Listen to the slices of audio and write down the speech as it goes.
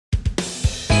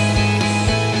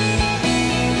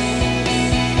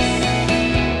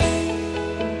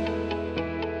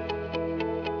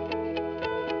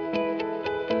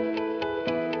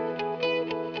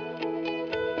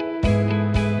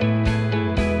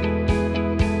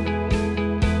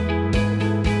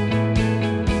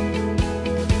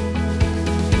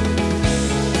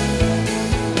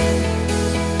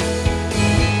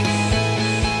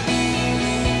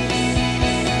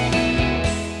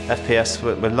FPS,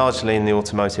 we're largely in the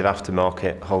automotive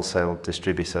aftermarket wholesale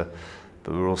distributor,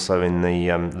 but we're also in the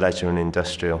leisure and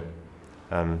industrial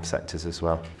sectors as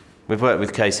well. We've worked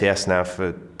with KCS now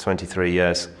for 23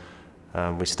 years.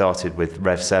 We started with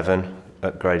Rev 7,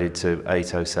 upgraded to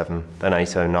 807, then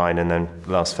 809, and then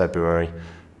last February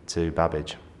to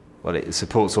Babbage. Well, it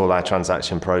supports all our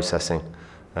transaction processing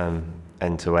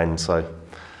end to end, so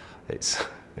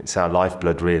it's our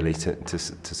lifeblood really to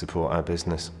support our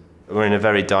business. We're in a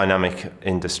very dynamic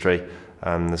industry.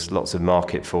 There's lots of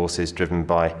market forces driven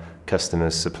by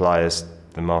customers, suppliers,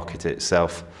 the market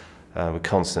itself. We're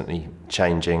constantly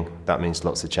changing. That means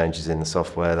lots of changes in the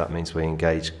software. That means we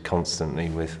engage constantly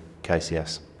with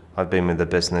KCS. I've been with the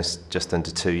business just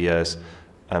under 2 years,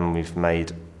 and we've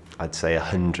made, I'd say,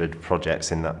 100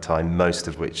 projects in that time, most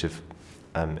of which have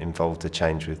involved a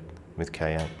change with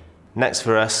KA. Next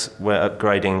for us, we're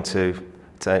upgrading to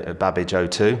Babbage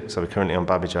 02, so we're currently on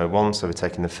Babbage 01, so we're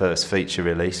taking the first feature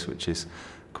release, which is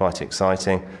quite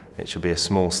exciting. It should be a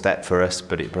small step for us,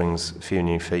 but it brings a few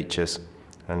new features,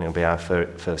 and it'll be our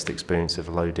first experience of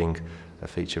loading a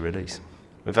feature release.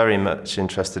 We're very much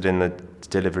interested in the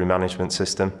delivery management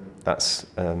system. That's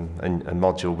a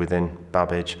module within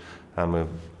Babbage, and we're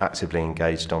actively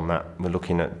engaged on that. We're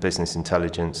looking at business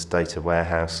intelligence, data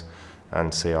warehouse,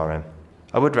 and CRM.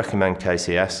 I would recommend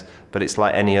KCS, but it's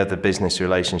like any other business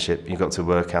relationship. You've got to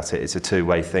work at it. It's a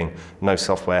two-way thing. No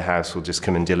software house will just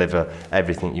come and deliver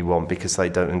everything you want because they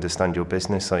don't understand your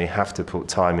business. So you have to put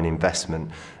time and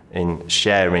investment in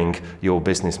sharing your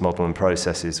business model and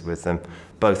processes with them.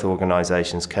 Both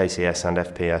organisations, KCS and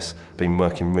FPS, have been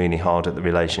working really hard at the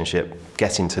relationship,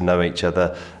 getting to know each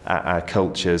other, our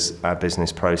cultures, our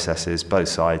business processes, both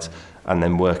sides, and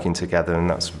then working together, and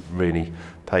that's really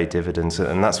paid dividends.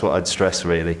 And that's what I'd stress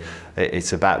really.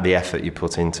 It's about the effort you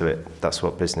put into it. That's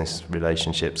what business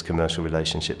relationships, commercial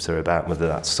relationships are about, whether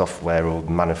that's software or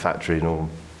manufacturing or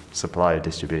supplier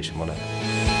distribution,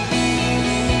 whatever.